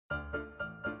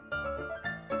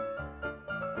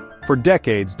For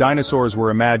decades, dinosaurs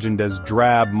were imagined as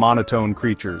drab, monotone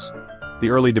creatures. The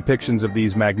early depictions of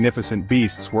these magnificent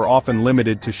beasts were often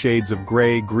limited to shades of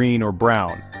gray, green, or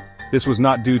brown. This was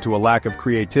not due to a lack of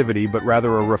creativity but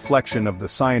rather a reflection of the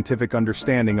scientific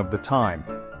understanding of the time.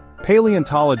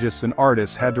 Paleontologists and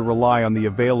artists had to rely on the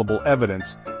available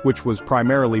evidence, which was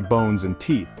primarily bones and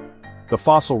teeth. The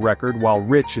fossil record, while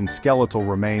rich in skeletal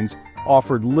remains,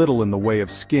 offered little in the way of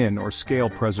skin or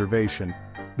scale preservation.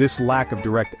 This lack of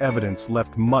direct evidence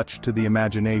left much to the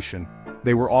imagination.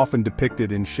 They were often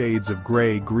depicted in shades of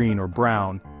gray, green, or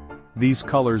brown. These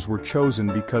colors were chosen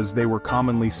because they were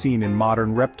commonly seen in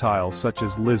modern reptiles such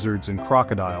as lizards and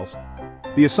crocodiles.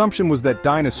 The assumption was that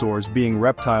dinosaurs, being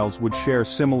reptiles, would share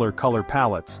similar color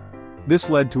palettes. This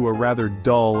led to a rather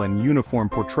dull and uniform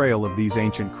portrayal of these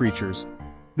ancient creatures.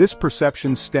 This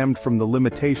perception stemmed from the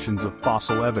limitations of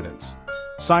fossil evidence.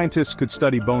 Scientists could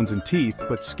study bones and teeth,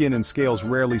 but skin and scales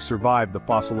rarely survived the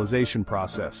fossilization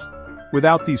process.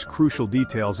 Without these crucial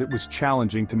details, it was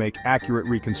challenging to make accurate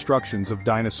reconstructions of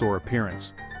dinosaur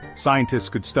appearance. Scientists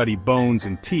could study bones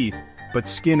and teeth, but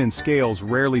skin and scales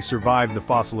rarely survived the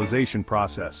fossilization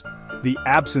process. The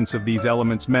absence of these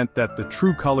elements meant that the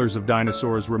true colors of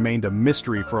dinosaurs remained a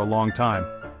mystery for a long time.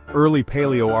 Early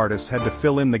paleo artists had to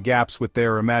fill in the gaps with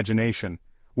their imagination.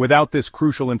 Without this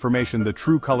crucial information, the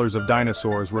true colors of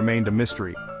dinosaurs remained a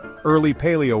mystery. Early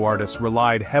paleo artists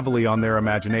relied heavily on their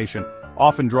imagination,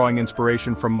 often drawing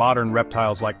inspiration from modern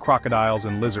reptiles like crocodiles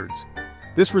and lizards.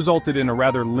 This resulted in a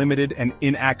rather limited and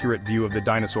inaccurate view of the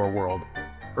dinosaur world.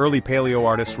 Early paleo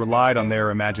artists relied on their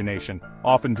imagination,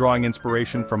 often drawing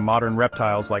inspiration from modern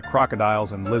reptiles like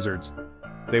crocodiles and lizards.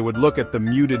 They would look at the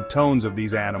muted tones of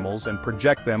these animals and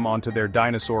project them onto their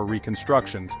dinosaur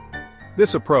reconstructions.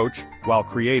 This approach, while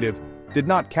creative, did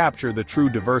not capture the true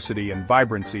diversity and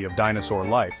vibrancy of dinosaur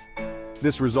life.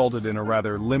 This resulted in a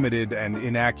rather limited and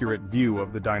inaccurate view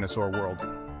of the dinosaur world.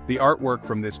 The artwork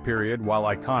from this period, while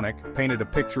iconic, painted a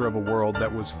picture of a world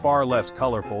that was far less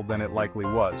colorful than it likely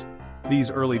was.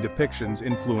 These early depictions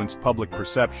influenced public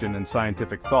perception and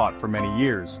scientific thought for many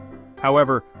years.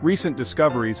 However, recent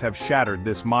discoveries have shattered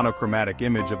this monochromatic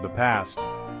image of the past.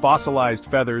 Fossilized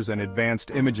feathers and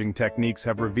advanced imaging techniques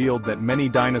have revealed that many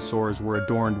dinosaurs were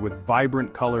adorned with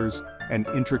vibrant colors and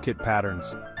intricate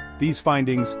patterns. These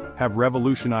findings have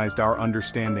revolutionized our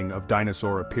understanding of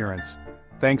dinosaur appearance.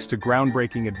 Thanks to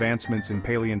groundbreaking advancements in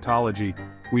paleontology,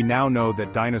 we now know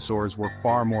that dinosaurs were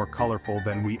far more colorful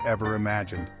than we ever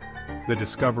imagined. The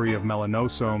discovery of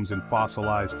melanosomes in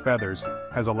fossilized feathers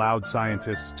has allowed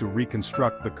scientists to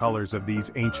reconstruct the colors of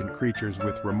these ancient creatures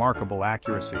with remarkable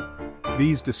accuracy.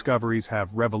 These discoveries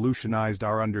have revolutionized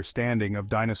our understanding of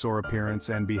dinosaur appearance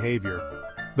and behavior.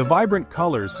 The vibrant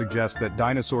colors suggest that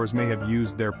dinosaurs may have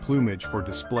used their plumage for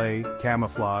display,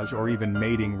 camouflage, or even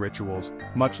mating rituals.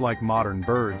 Much like modern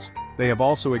birds, they have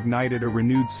also ignited a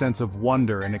renewed sense of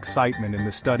wonder and excitement in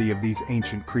the study of these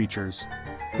ancient creatures.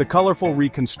 The colorful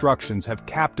reconstructions have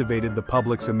captivated the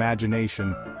public's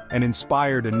imagination and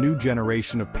inspired a new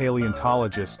generation of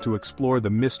paleontologists to explore the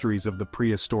mysteries of the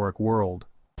prehistoric world.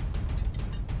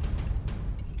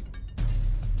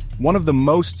 One of the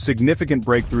most significant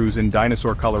breakthroughs in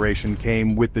dinosaur coloration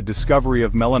came with the discovery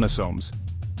of melanosomes.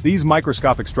 These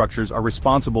microscopic structures are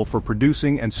responsible for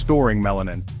producing and storing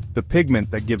melanin, the pigment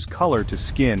that gives color to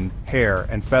skin, hair,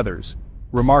 and feathers.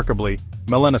 Remarkably,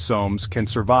 melanosomes can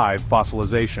survive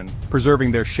fossilization,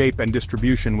 preserving their shape and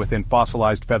distribution within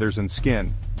fossilized feathers and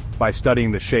skin. By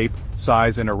studying the shape,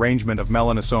 size, and arrangement of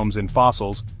melanosomes in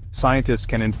fossils, scientists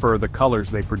can infer the colors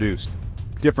they produced.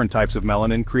 Different types of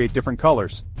melanin create different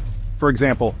colors. For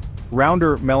example,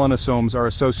 rounder melanosomes are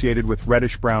associated with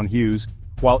reddish-brown hues,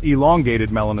 while elongated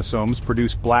melanosomes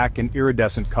produce black and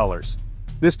iridescent colors.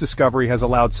 This discovery has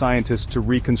allowed scientists to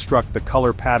reconstruct the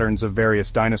color patterns of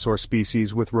various dinosaur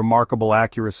species with remarkable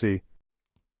accuracy.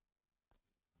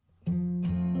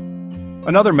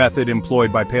 Another method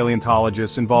employed by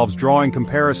paleontologists involves drawing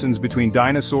comparisons between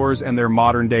dinosaurs and their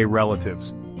modern-day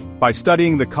relatives. By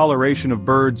studying the coloration of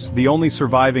birds, the only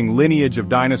surviving lineage of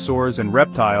dinosaurs and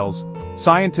reptiles,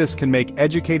 scientists can make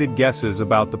educated guesses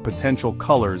about the potential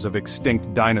colors of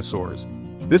extinct dinosaurs.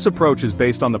 This approach is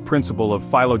based on the principle of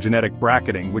phylogenetic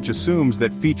bracketing, which assumes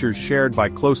that features shared by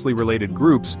closely related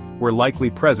groups were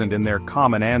likely present in their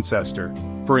common ancestor.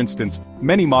 For instance,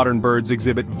 many modern birds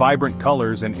exhibit vibrant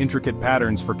colors and intricate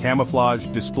patterns for camouflage,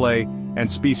 display, and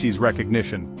species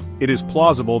recognition. It is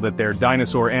plausible that their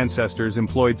dinosaur ancestors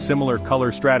employed similar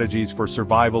color strategies for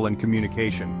survival and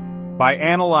communication. By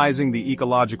analyzing the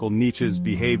ecological niches,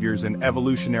 behaviors, and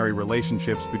evolutionary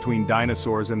relationships between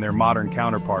dinosaurs and their modern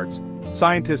counterparts,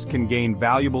 scientists can gain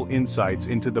valuable insights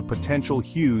into the potential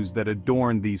hues that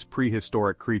adorn these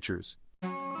prehistoric creatures.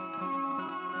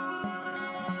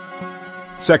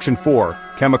 Section 4.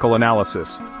 Chemical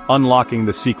Analysis: Unlocking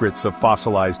the Secrets of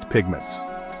Fossilized Pigments.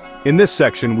 In this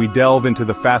section we delve into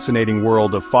the fascinating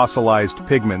world of fossilized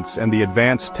pigments and the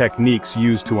advanced techniques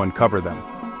used to uncover them.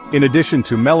 In addition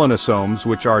to melanosomes,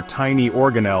 which are tiny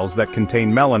organelles that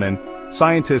contain melanin,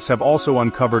 scientists have also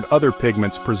uncovered other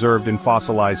pigments preserved in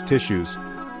fossilized tissues.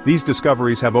 These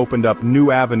discoveries have opened up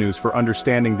new avenues for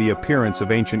understanding the appearance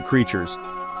of ancient creatures.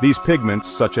 These pigments,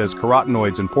 such as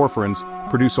carotenoids and porphyrins,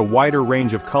 produce a wider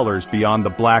range of colors beyond the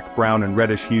black, brown, and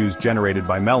reddish hues generated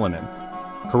by melanin.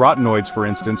 Carotenoids, for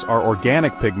instance, are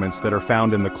organic pigments that are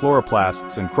found in the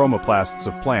chloroplasts and chromoplasts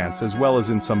of plants, as well as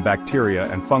in some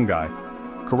bacteria and fungi.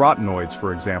 Carotenoids,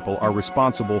 for example, are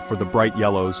responsible for the bright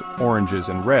yellows, oranges,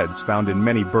 and reds found in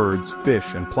many birds,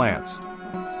 fish, and plants.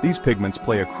 These pigments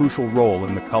play a crucial role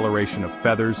in the coloration of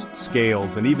feathers,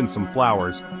 scales, and even some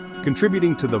flowers,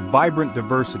 contributing to the vibrant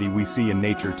diversity we see in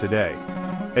nature today.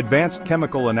 Advanced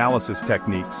chemical analysis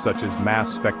techniques such as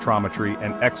mass spectrometry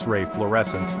and X-ray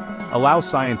fluorescence allow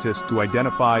scientists to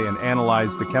identify and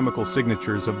analyze the chemical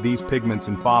signatures of these pigments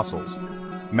in fossils.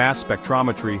 Mass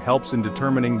spectrometry helps in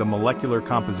determining the molecular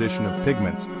composition of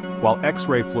pigments, while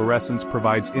X-ray fluorescence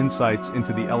provides insights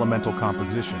into the elemental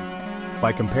composition.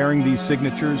 By comparing these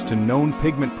signatures to known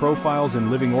pigment profiles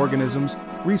in living organisms,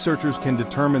 researchers can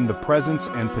determine the presence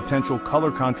and potential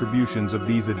color contributions of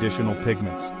these additional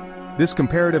pigments. This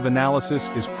comparative analysis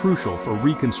is crucial for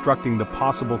reconstructing the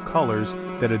possible colors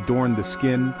that adorn the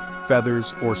skin,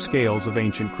 feathers, or scales of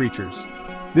ancient creatures.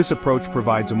 This approach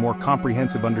provides a more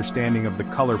comprehensive understanding of the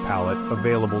color palette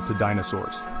available to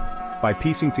dinosaurs. By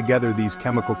piecing together these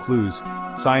chemical clues,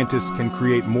 scientists can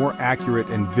create more accurate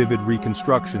and vivid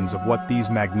reconstructions of what these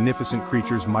magnificent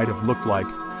creatures might have looked like,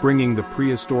 bringing the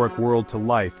prehistoric world to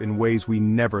life in ways we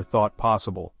never thought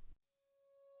possible.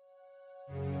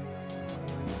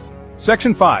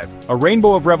 Section 5. A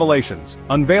Rainbow of Revelations: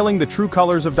 Unveiling the True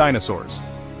Colors of Dinosaurs.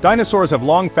 Dinosaurs have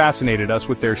long fascinated us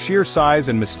with their sheer size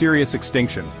and mysterious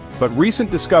extinction, but recent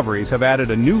discoveries have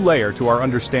added a new layer to our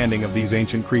understanding of these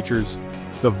ancient creatures.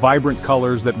 The vibrant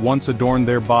colors that once adorned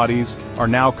their bodies are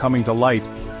now coming to light,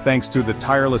 thanks to the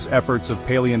tireless efforts of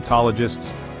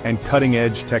paleontologists and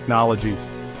cutting-edge technology.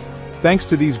 Thanks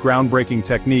to these groundbreaking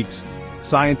techniques,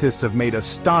 scientists have made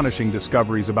astonishing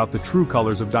discoveries about the true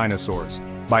colors of dinosaurs.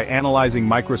 By analyzing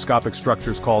microscopic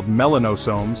structures called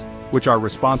melanosomes, which are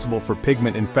responsible for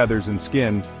pigment in feathers and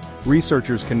skin,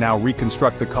 researchers can now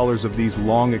reconstruct the colors of these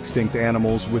long-extinct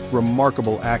animals with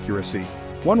remarkable accuracy.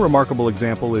 One remarkable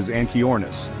example is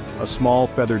Anchiornis, a small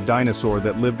feathered dinosaur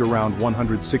that lived around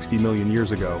 160 million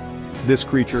years ago. This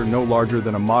creature, no larger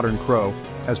than a modern crow,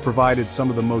 has provided some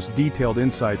of the most detailed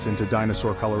insights into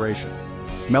dinosaur coloration.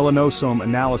 Melanosome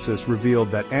analysis revealed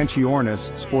that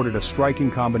Anchiornis sported a striking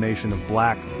combination of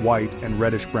black, white, and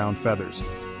reddish-brown feathers.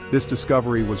 This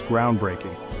discovery was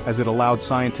groundbreaking, as it allowed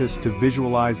scientists to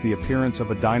visualize the appearance of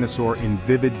a dinosaur in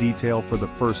vivid detail for the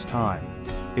first time.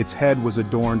 Its head was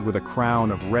adorned with a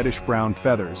crown of reddish-brown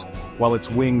feathers, while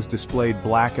its wings displayed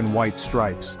black and white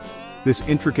stripes. This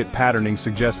intricate patterning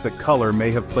suggests that color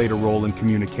may have played a role in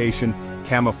communication,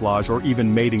 camouflage, or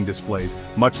even mating displays,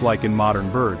 much like in modern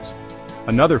birds.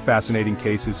 Another fascinating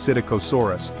case is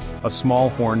Psittacosaurus, a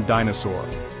small-horned dinosaur.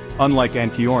 Unlike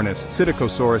Anchiornis,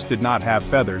 Psittacosaurus did not have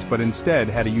feathers but instead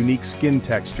had a unique skin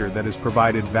texture that has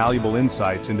provided valuable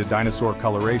insights into dinosaur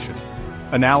coloration.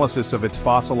 Analysis of its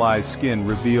fossilized skin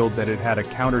revealed that it had a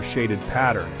counter-shaded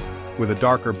pattern, with a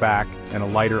darker back and a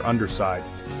lighter underside.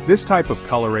 This type of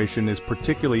coloration is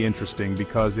particularly interesting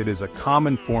because it is a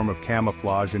common form of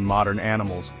camouflage in modern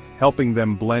animals, helping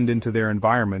them blend into their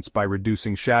environments by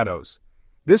reducing shadows.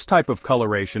 This type of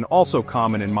coloration, also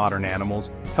common in modern animals,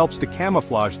 helps to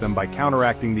camouflage them by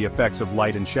counteracting the effects of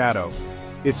light and shadow.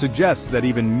 It suggests that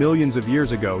even millions of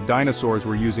years ago, dinosaurs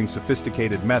were using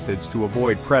sophisticated methods to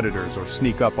avoid predators or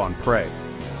sneak up on prey.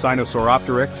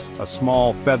 Sinosauropteryx, a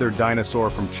small feathered dinosaur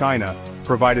from China,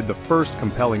 provided the first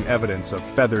compelling evidence of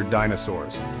feathered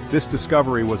dinosaurs. This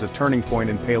discovery was a turning point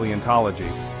in paleontology,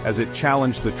 as it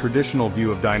challenged the traditional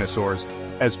view of dinosaurs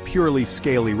as purely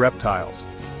scaly reptiles.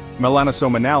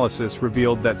 Melanosome analysis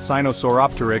revealed that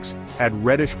Sinosauropteryx had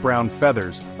reddish-brown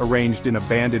feathers arranged in a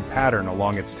banded pattern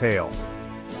along its tail.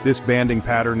 This banding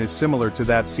pattern is similar to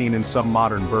that seen in some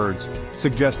modern birds,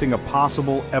 suggesting a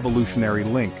possible evolutionary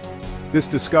link. This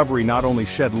discovery not only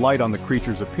shed light on the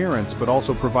creature's appearance but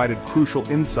also provided crucial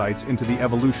insights into the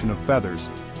evolution of feathers.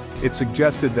 It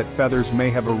suggested that feathers may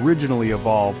have originally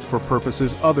evolved for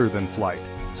purposes other than flight,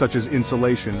 such as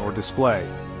insulation or display.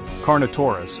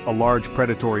 Carnotaurus, a large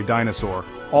predatory dinosaur,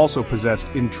 also possessed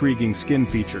intriguing skin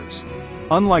features.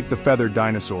 Unlike the feathered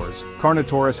dinosaurs,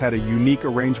 Carnotaurus had a unique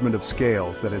arrangement of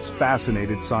scales that has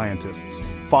fascinated scientists.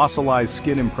 Fossilized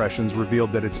skin impressions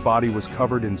revealed that its body was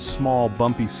covered in small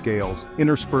bumpy scales,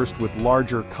 interspersed with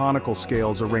larger conical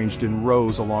scales arranged in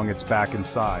rows along its back and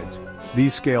sides.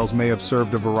 These scales may have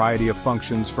served a variety of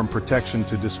functions from protection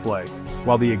to display.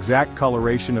 While the exact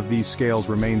coloration of these scales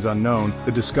remains unknown,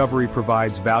 the discovery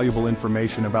provides valuable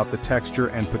information about the texture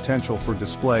and potential for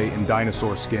display in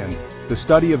dinosaur skin. The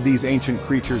study of these ancient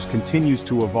creatures continues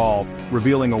to evolve,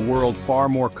 revealing a world far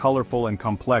more colorful and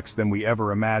complex than we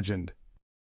ever imagined.